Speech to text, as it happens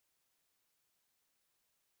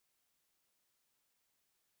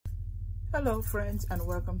Hello friends, and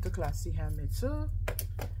welcome to Classy Handmade. So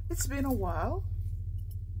it's been a while,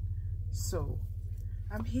 so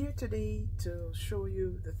I'm here today to show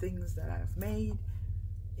you the things that I've made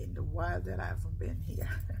in the while that I haven't been here.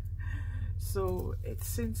 So it's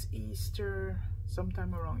since Easter,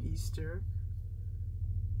 sometime around Easter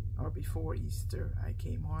or before Easter, I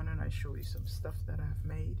came on and I show you some stuff that I've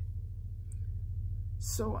made.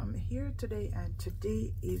 So I'm here today, and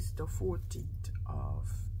today is the 14th of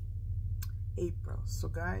April. So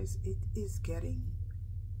guys, it is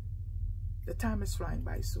the time is flying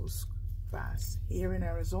by so fast. Here in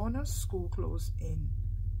Arizona, school closed in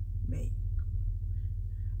May.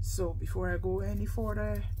 So before I go any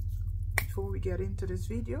further, before we get into this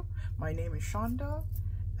video, my name is Shonda,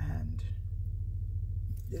 and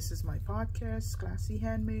this is my podcast, Classy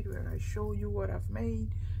Handmade, where I show you what I've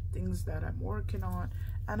made, things that I'm working on,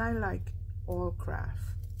 and I like all craft.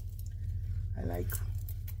 I like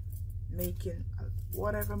making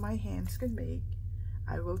whatever my hands can make,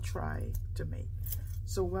 I will try to make.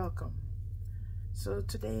 So welcome. So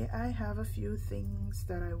today I have a few things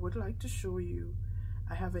that I would like to show you.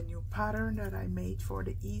 I have a new pattern that I made for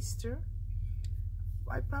the Easter.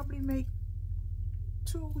 I probably make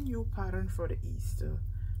 2 new patterns for the Easter,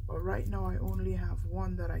 but right now I only have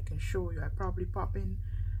one that I can show you. I probably pop in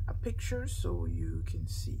a picture so you can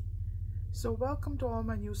see. So welcome to all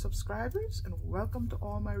my new subscribers, and welcome to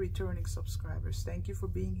all my returning subscribers. Thank you for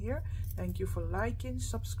being here. Thank you for liking,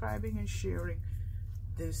 subscribing, and sharing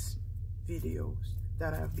these videos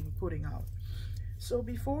that I've been putting out. So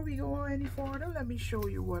before we go any further, let me show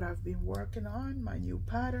you what I've been working on, my new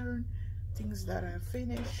pattern, things that I've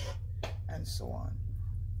finished, and so on.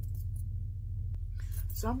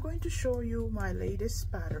 So I'm going to show you my latest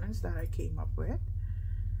patterns that I came up with.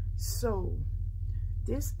 So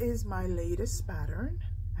this is my latest pattern,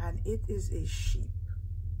 and it is a sheep.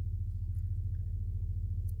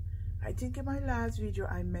 I think in my last video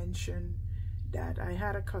I mentioned that I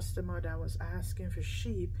had a customer that was asking for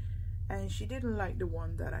sheep, and she didn't like the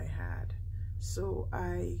one that I had. So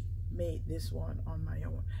I made this one on my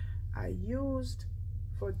own.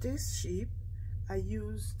 For this sheep, I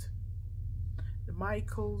used the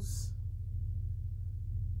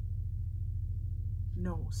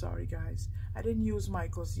sorry guys, I didn't use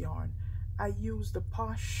Michael's yarn. I used the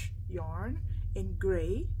Posh yarn in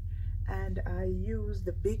gray, and I used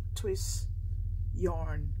the Big Twist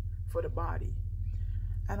yarn for the body.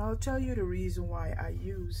 And I'll tell you the reason why I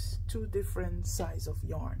use 2 different sizes of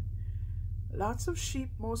yarn. Lots of sheep,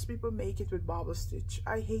 most people make it with bobble stitch.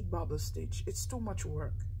 I hate bobble stitch. It's too much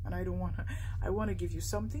work, and I want to give you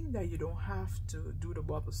something that you don't have to do the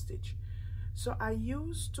bobble stitch. So I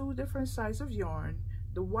use 2 different sizes of yarn.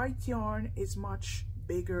 The white yarn is much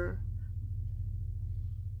bigger.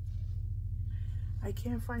 I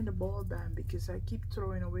can't find a ball band because I keep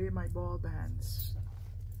throwing away my ball bands.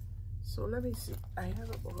 So let me see. I have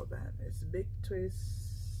a ball band. It's Big Twist.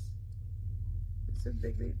 Is it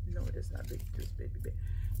Big? No, it is not Big Twist, baby.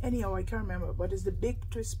 Anyhow, I can't remember, but it's the Big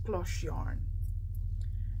Twist plush yarn.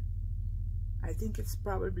 I think it's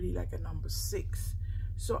probably like a number 6.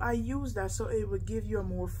 So I use that so it would give you a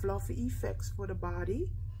more fluffy effects for the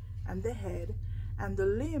body and the head. And the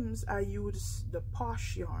limbs, I use the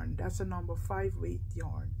Posh yarn. That's a number 5 weight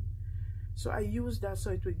yarn. So I use that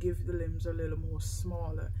so it would give the limbs a little more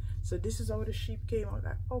smaller. So this is how the sheep came out.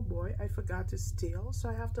 Like, oh boy, I forgot his tail, so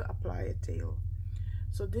I have to apply a tail.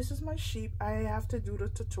 So this is my sheep. I have to do the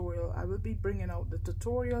tutorial. I will be bringing out the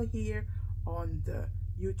tutorial here on the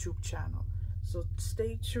YouTube channel. So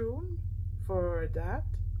stay tuned for that.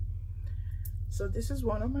 So this is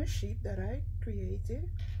one of my sheep that I created.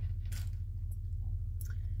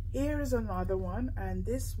 Here is another one, and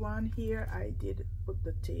this one here I did put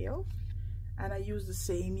the tail, and I used the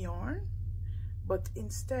same yarn, but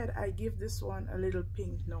instead I give this one a little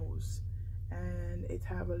pink nose, and it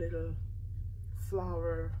have a little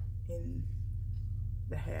flower in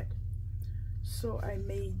the head. So I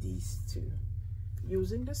made these 2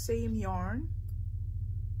 using the same yarn.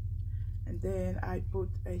 And then I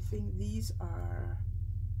think these are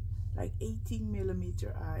like 18mm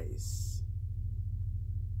eyes.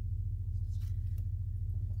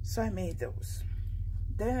 So I made those.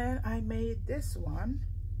 Then I made this one,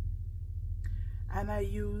 and I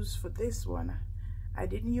used for this one, I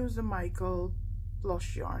didn't use the Michael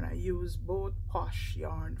plush yarn. I used both Posh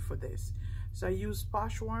yarn for this. So I used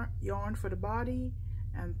Posh yarn for the body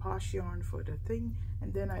and Posh yarn for the thing,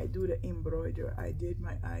 and then I do the embroider. I did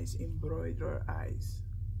my eyes, embroider eyes.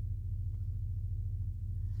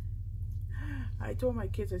 I told my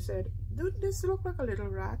kids, I said, "Dude, this look like a little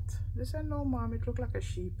rat." They said, "No, Mom, it look like a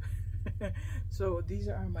sheep." So these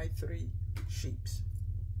are my 3 sheeps.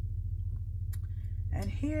 And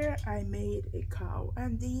here I made a cow,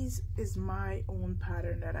 and these is my own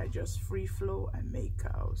pattern that I just free flow and make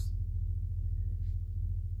cows.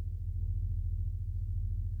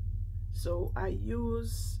 So I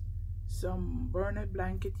use some burnet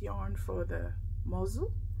blanket yarn for the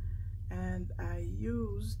muzzle, and I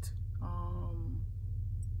used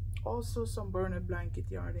also some burnet blanket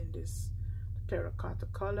yarn in this terracotta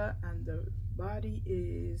color, and the body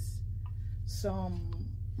is some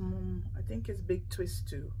I think it's Big Twist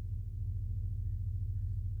too.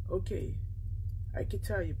 Okay, I can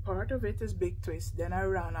tell you part of it is Big Twist, then I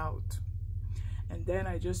ran out, and then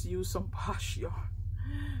I just used some Posh yarn.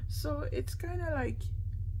 So it's kind of like,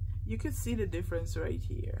 you could see the difference right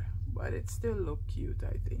here, but it still look cute,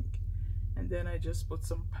 I think. And then I just put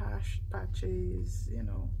some patches, you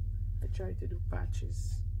know, I try to do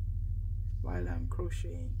patches while I'm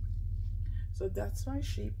crocheting. So that's my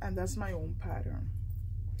sheep, and that's my own pattern.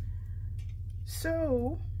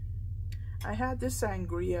 So I had this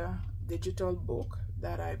Sangria digital book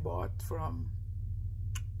that I bought from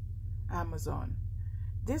Amazon.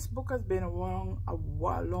 This book has been a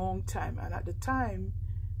long time, and at the time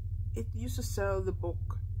it used to sell the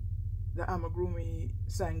book, the amigurumi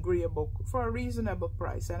Sangria book, for a reasonable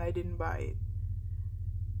price, and I didn't buy it.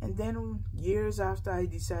 And then years after, I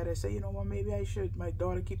decided, I said, you know what, maybe I should. My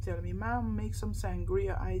daughter keep telling me, Mom, make some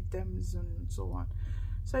Sangria items and so on.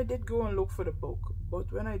 So I did go and look for the book.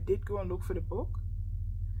 But when I did go and look for the book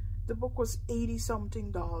was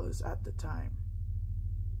 $80-something at the time.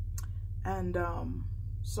 And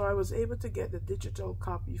so I was able to get the digital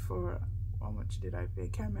copy for, how much did I pay? I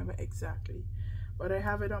can't remember exactly. But I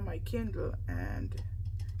have it on my Kindle, and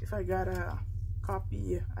if I got a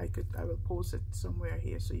copy, I will post it somewhere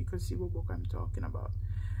here so you can see what book I'm talking about.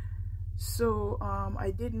 So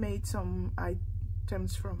I did make some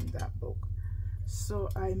items from that book. So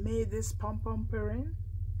I made this pom-pom parent,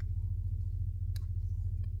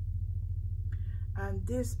 and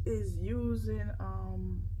this is using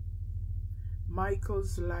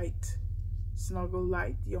Michael's Light Snuggle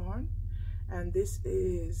Light yarn, and this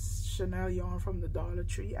is Chanel yarn from the Dollar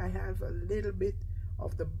Tree. I have a little bit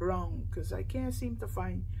of the brown because I can't seem to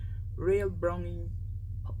find real browning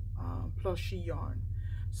plushy yarn.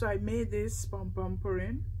 So I made this pom-pom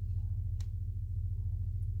parent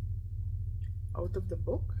out of the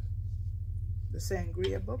book, the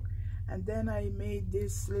Sangria book, and then I made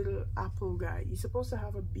this little apple guy. He's supposed to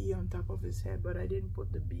have a bee on top of his head, but I didn't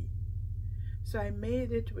put the bee. So I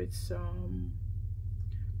made it with some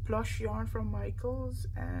plush yarn from Michael's,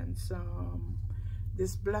 and some,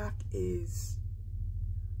 this black is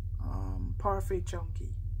Parfait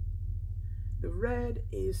Chunky. The red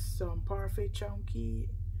is some Parfait Chunky.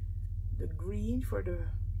 The green for the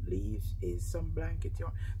leaves is some blanket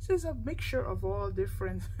yarn. So it's a mixture of all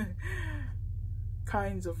different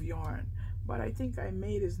kinds of yarn. But I think I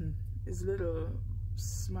made his little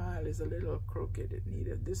smile is a little crooked. It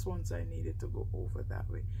needed, this one's I needed to go over that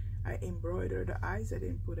way. I embroidered the eyes, I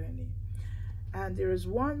didn't put any. And there is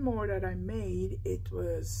one more that I made. It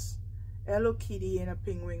was Hello Kitty in a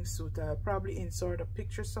penguin suit. I'll probably insert a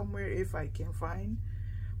picture somewhere if I can find,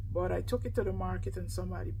 but I took it to the market and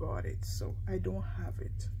somebody bought it, so I don't have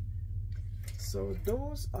it. So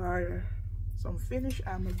those are some finished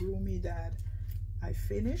amigurumi that I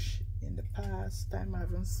finished in the past time I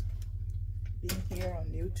haven't been here on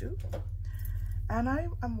YouTube. And I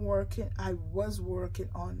was working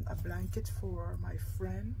on a blanket for my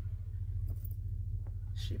friend.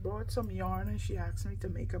 She bought some yarn and she asked me to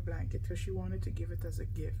make a blanket because she wanted to give it as a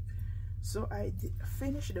gift. So I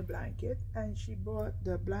finished the blanket, and she bought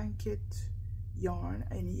the blanket yarn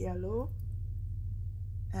in yellow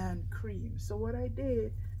and cream. So what I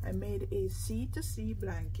did, I made a C2C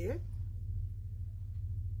blanket.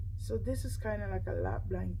 So this is kind of like a lap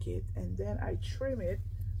blanket, and then I trim it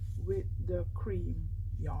with the cream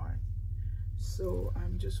yarn. So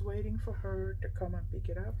I'm just waiting for her to come and pick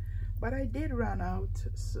it up. But I did run out,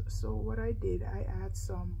 so what I did, I add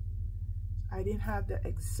some, I didn't have the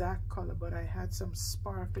exact color, but I had some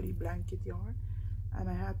sparkly blanket yarn, and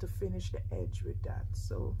I had to finish the edge with that.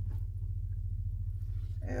 So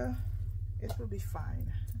yeah, it will be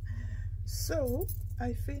fine. So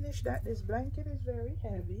I finished that. This blanket is very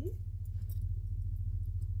heavy.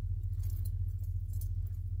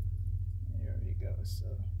 There we go. So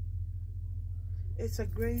it's a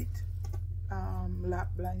great lap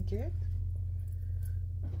blanket.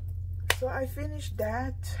 So I finished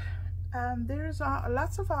that, and there's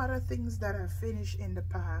lots of other things that I've finished in the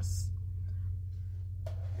past.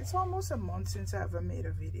 It's almost a month since I ever made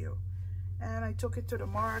a video, and I took it to the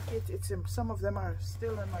market. Some of them are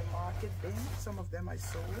still in my market bin, some of them I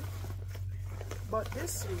sold. But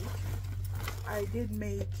this week I did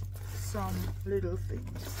make some little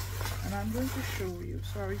things, and I'm going to show you.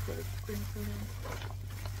 Sorry for the crinkling.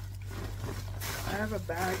 I have a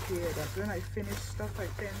bag here that when I finish stuff I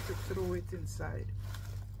tend to throw it inside.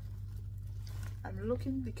 I'm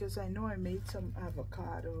looking because I know I made some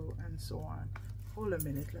avocado and so on. Hold a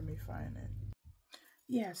minute, let me find it.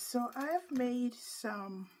 Yes, so I have made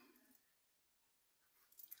some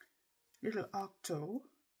little octo.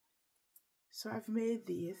 So I've made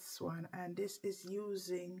this one, and this is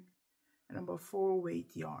using number 4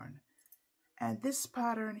 weight yarn. And this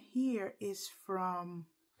pattern here is from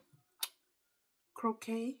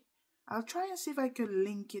Crochet. I'll try and see if I could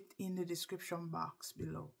link it in the description box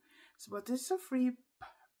below. So, but this is a free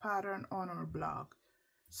pattern on our blog.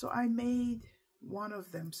 So I made one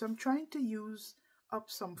of them. So I'm trying to use up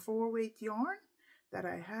some 4 weight yarn that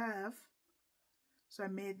I have. So I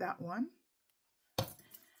made that one.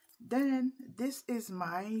 Then this is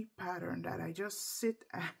my pattern that I just sit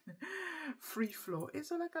and free flow.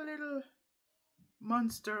 It's like a little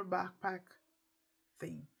monster backpack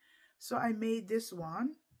thing. So I made this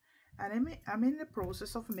one, and I'm in the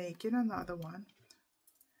process of making another one,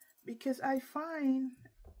 because I find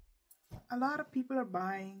a lot of people are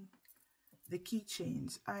buying the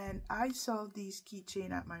keychains, and I sell these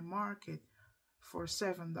keychains at my market for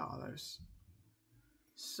 $7.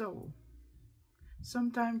 So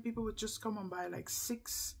sometimes people would just come and buy like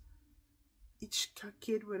 6. Each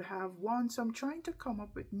kid would have one. So I'm trying to come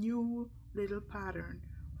up with new little pattern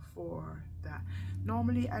for that.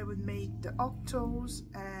 Normally I would make the octos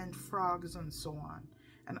and frogs and so on,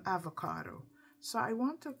 and avocado. So I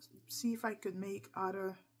want to see if I could make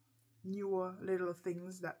other newer little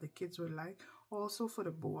things that the kids would like, also for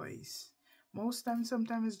the boys. Most times,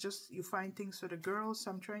 sometimes it's just you find things for the girls.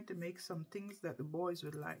 So I'm trying to make some things that the boys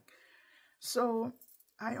would like. So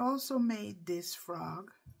I also made this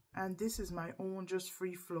frog, and this is my own just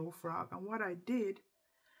free flow frog. And what I did,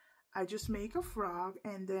 I just make a frog,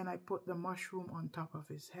 and then I put the mushroom on top of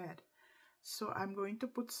his head. So I'm going to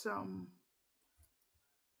put some,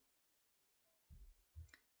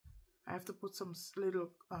 I have to put some little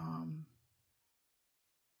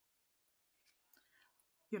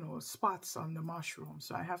you know, spots on the mushroom.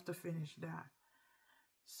 So I have to finish that.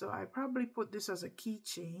 So I probably put this as a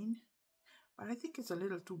keychain, but I think it's a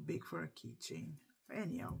little too big for a keychain.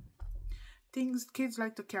 Anyhow, kids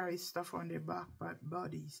like to carry stuff on their back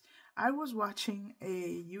bodies. I was watching a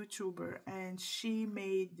YouTuber, and she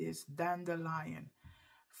made this dandelion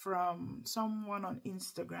from someone on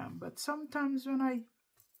Instagram. But sometimes when I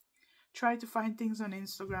try to find things on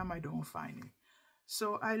Instagram, I don't find it.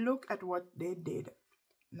 So I look at what they did,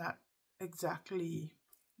 not exactly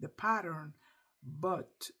the pattern,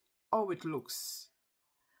 but how it looks.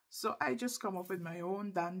 So I just come up with my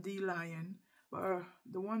own dandelion.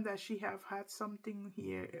 The one that she had something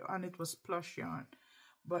here, and it was plush yarn.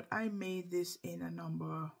 But I made this in a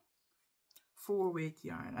number 4 weight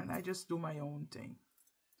yarn, and I just do my own thing.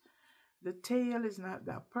 The tail is not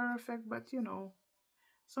that perfect, but you know,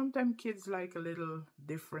 sometimes kids like a little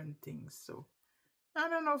different things. So I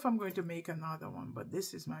don't know if I'm going to make another one, but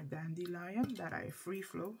this is my dandelion that I free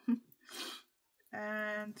flow.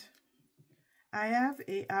 And I have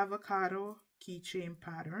a avocado keychain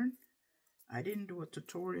pattern. I didn't do a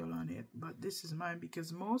tutorial on it, but this is mine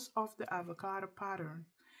because most of the avocado pattern,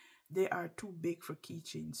 they are too big for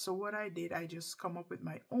keychains. So what I did, I just come up with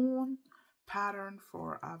my own pattern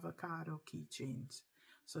for avocado keychains.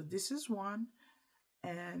 So this is one,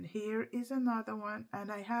 and here is another one,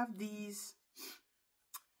 and I have these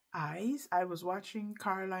eyes. I was watching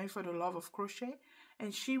Caroline for the Love of Crochet,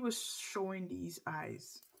 and she was showing these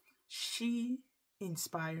eyes. She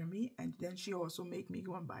inspired me, and then she also make me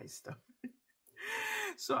go and buy stuff.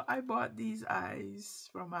 So I bought these eyes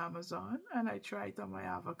from Amazon, and I tried on my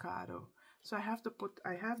avocado. So I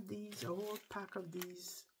have these, a whole pack of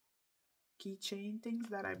these keychain things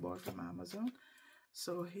that I bought from Amazon.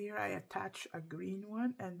 So here I attach a green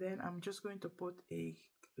one, and then I'm just going to put a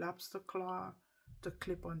lobster claw to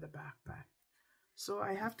clip on the backpack. So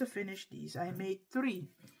I have to finish these. I made 3.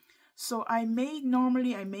 So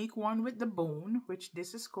normally I make one with the bone, which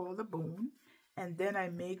this is called the bone, and then I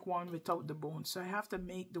make one without the bone. So I have to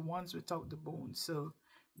make the ones without the bone. So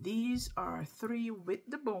these are 3 with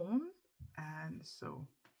the bone, and so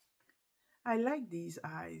I like these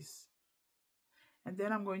eyes. And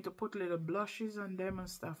then I'm going to put little blushes on them and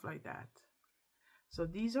stuff like that. So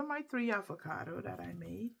these are my 3 avocado that I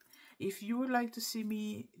made. If you would like to see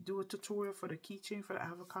me do a tutorial for the keychain for the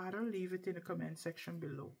avocado, leave it in the comment section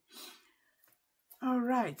below. All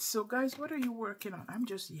right, so guys, what are you working on? I'm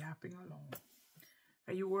just yapping along.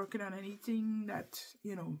 Are you working on anything that,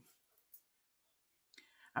 you know?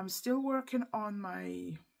 I'm still working on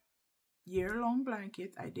my year-long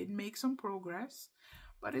blanket. I did make some progress,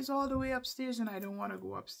 but it's all the way upstairs and I don't want to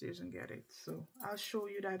go upstairs and get it. So I'll show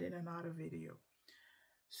you that in another video.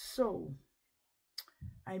 So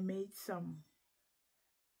I made some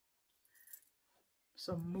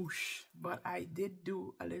mousse, but I did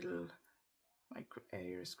do a little, my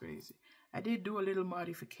hair is crazy. I did do a little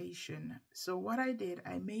modification. So what I did,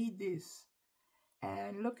 I made this,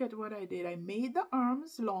 and look at what I did. I made the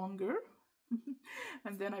arms longer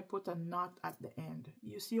and then I put a knot at the end.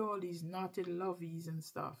 You see all these knotted lovies and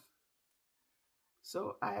stuff.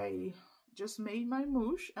 So I just made my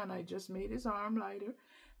mousse and I just made his arm lighter.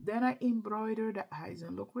 Then I embroidered the eyes,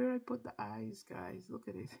 and look where I put the eyes, guys. Look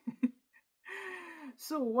at it.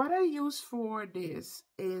 So what I use for this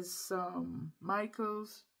is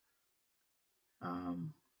Michael's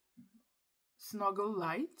Snuggle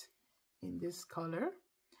Light in this color,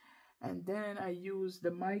 and then I use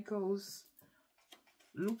the Michael's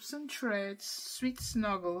Loops and Threads Sweet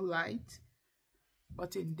Snuggle Light,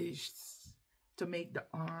 but in this, to make the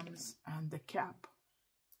arms and the cap.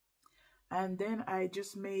 And then I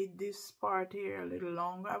just made this part here a little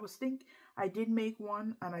longer. I did make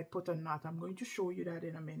one and I put a knot. I'm going to show you that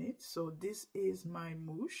in a minute. So this is my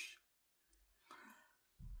mousse.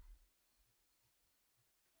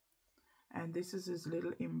 And this is his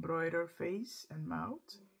little embroidered face and mouth.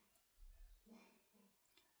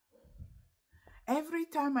 Every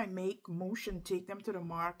time I make mousse and take them to the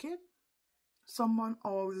market, someone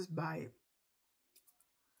always buy it.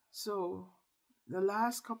 So the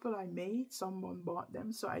last couple I made, someone bought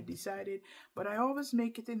them, so I decided, but I always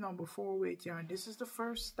make it in number 4 weight yarn. This is the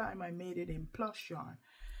first time I made it in plush yarn.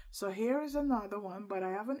 So here is another one, but I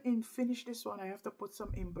haven't finished this one. I have to put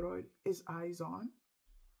some embroidered his eyes on.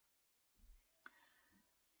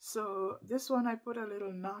 So this one I put a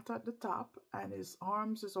little knot at the top, and his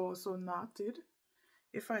arms is also knotted.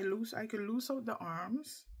 If I can loose out the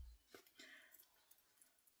arms,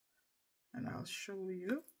 and I'll show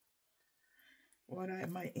you what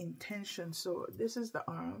my intention. So this is the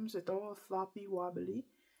arms. It's all floppy wobbly.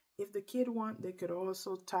 If the kid want, they could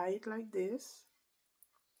also tie it like this.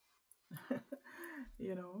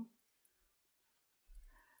 You know.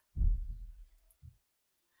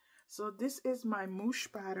 So this is my mousse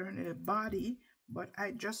pattern in the body, but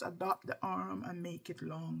I just adopt the arm and make it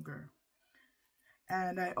longer.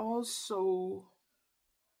 And I also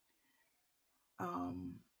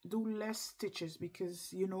do less stitches,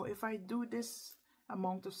 because, you know, if I do this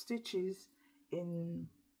amount of stitches in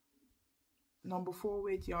number 4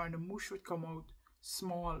 weight yarn, the mousse would come out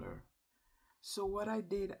smaller. So what I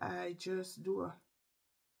did, I just do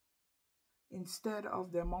instead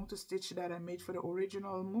of the amount of stitch that I made for the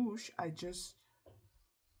original mousse, I just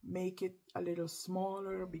make it a little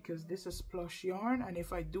smaller, because this is plush yarn, and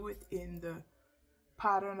if I do it in the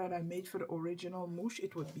pattern that I made for the original mousse,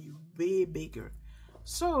 it would be way bigger.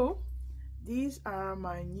 So these are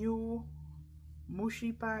my new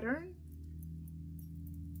moushy pattern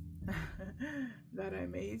that I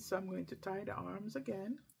made. So I'm going to tie the arms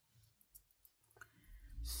again.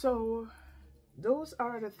 So those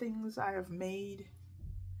are the things I have made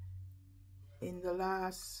in the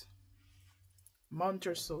last month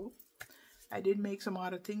or so. I did make some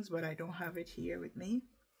other things, but I don't have it here with me.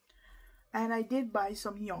 And I did buy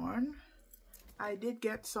some yarn. I did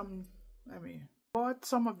get some, bought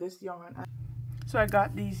some of this yarn. So I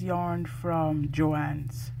got these yarn from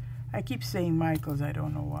Joann's. I keep saying Michael's, I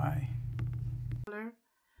don't know why.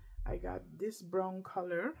 I got this brown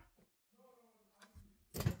color.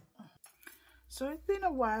 So it's been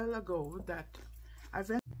a while ago that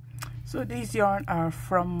so these yarn are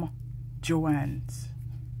from Joann's.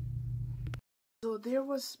 So there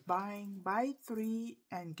was buy 3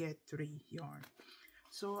 and get 3 yarn.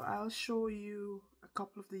 So I'll show you a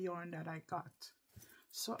couple of the yarn that I got.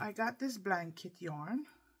 So I got this blanket yarn,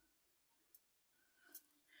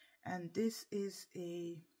 and this is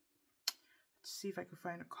a, let's see if I can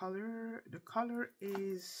find a color. The color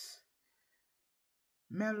is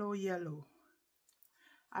mellow yellow.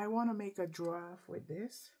 I want to make a draft with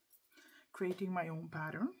this, creating my own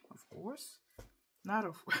pattern, of course. Not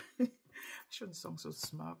of I shouldn't sound so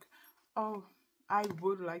smug. Oh, I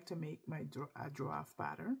would like to make a draft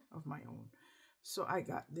pattern of my own. So I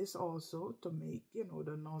got this also to make, you know,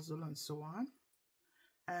 the nozzle and so on.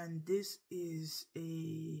 And this is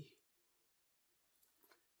a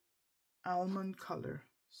almond color.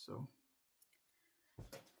 So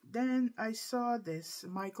then I saw this.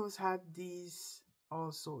 Michael's had these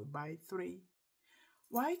also, buy 3.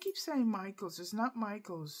 Why I keep saying Michaels? It's not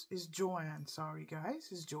Michaels. It's Joanne. Sorry, guys.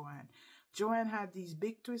 It's Joanne. Joanne had these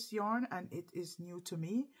big twist yarn, and it is new to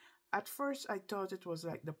me. At first, I thought it was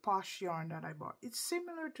like the Posh yarn that I bought. It's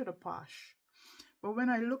similar to the Posh. But when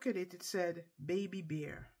I look at it, it said Baby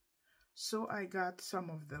Bear. So I got some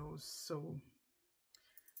of those. So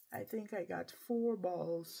I think I got 4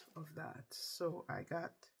 balls of that. So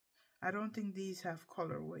I don't think these have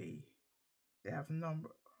colorway. They have number.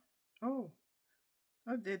 Oh,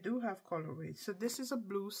 they do have colorway. So this is a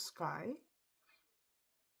blue sky.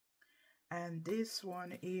 And this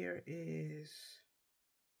one here is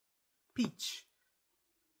peach.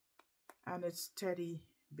 And it's teddy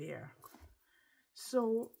bear.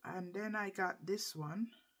 So, and then I got this one.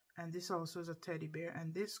 And this also is a teddy bear.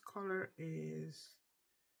 And this color is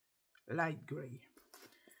light gray.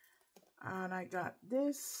 And I got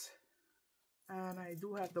this. And I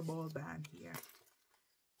do have the ball band here.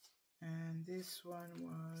 And this one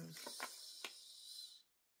was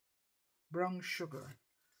brown sugar.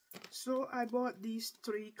 So I bought these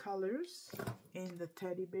 3 colors in the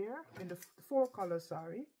teddy bear, in the 4 colors,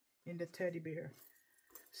 sorry, in the teddy bear.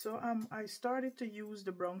 So I started to use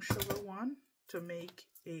the brown sugar one to make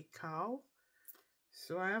a cow.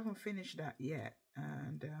 So I haven't finished that yet.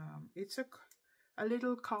 And it's a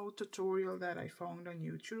little cow tutorial that I found on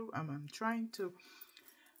YouTube. I'm trying to...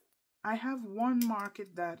 I have one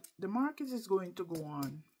market that the market is going to go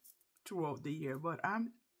on throughout the year, but I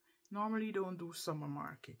normally don't do summer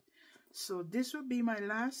market. So this will be my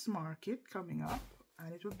last market coming up,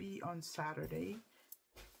 and it will be on Saturday.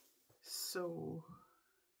 So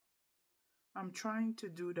I'm trying to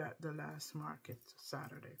do that the last market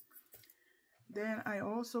Saturday. Then I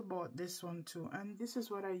also bought this one too, and this is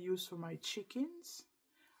what I use for my chickens,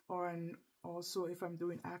 and also if I'm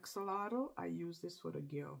doing axolotl, I use this for the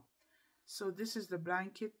gill. So this is the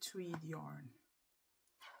blanket tweed yarn.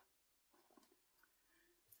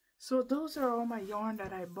 So those are all my yarn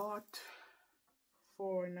that I bought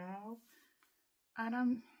for now. And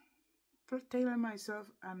I'm telling myself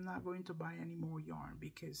I'm not going to buy any more yarn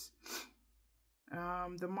because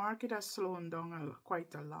the market has slowed down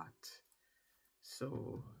quite a lot.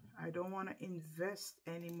 So I don't want to invest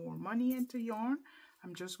any more money into yarn.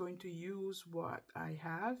 I'm just going to use what I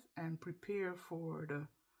have and prepare for the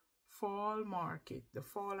fall market, the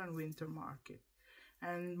fall and winter market.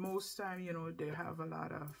 And most time, you know, they have a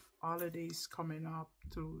lot of holidays coming up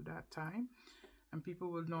through that time, and people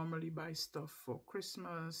will normally buy stuff for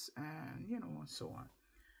Christmas and, you know, and so on.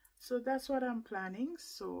 So that's what I'm planning.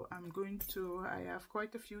 So I have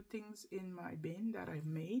quite a few things in my bin that I've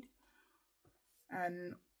made,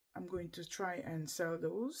 and I'm going to try and sell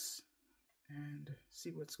those and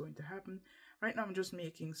see what's going to happen. Right now I'm just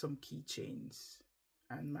making some keychains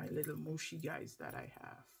and my little mochi guys that I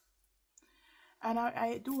have. And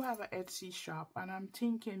I do have an Etsy shop, and I'm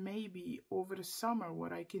thinking maybe over the summer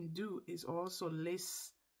what I can do is also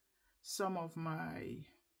list some of my,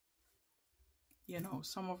 you know,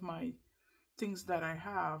 some of my things that I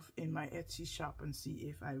have in my Etsy shop and see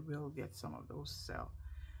if I will get some of those sell.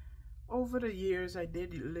 Over the years I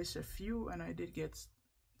did list a few and I did get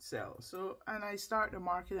sell. So, and I start the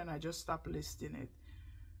market and I just stopped listing it.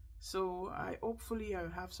 So hopefully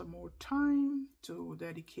I'll have some more time to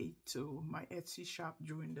dedicate to my Etsy shop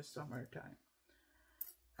during the summertime,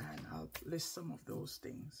 and I'll list some of those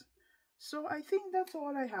things. So I think that's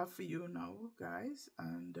all I have for you now, guys,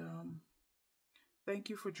 and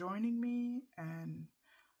thank you for joining me, and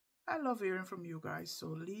I love hearing from you guys. So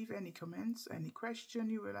leave any comments, any question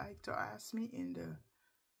you would like to ask me in the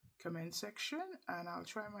comment section, and I'll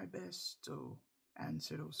try my best to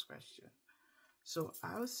answer those questions. So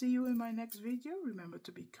I'll see you in my next video. Remember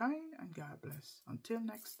to be kind and God bless. Until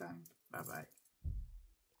next time. Bye-bye.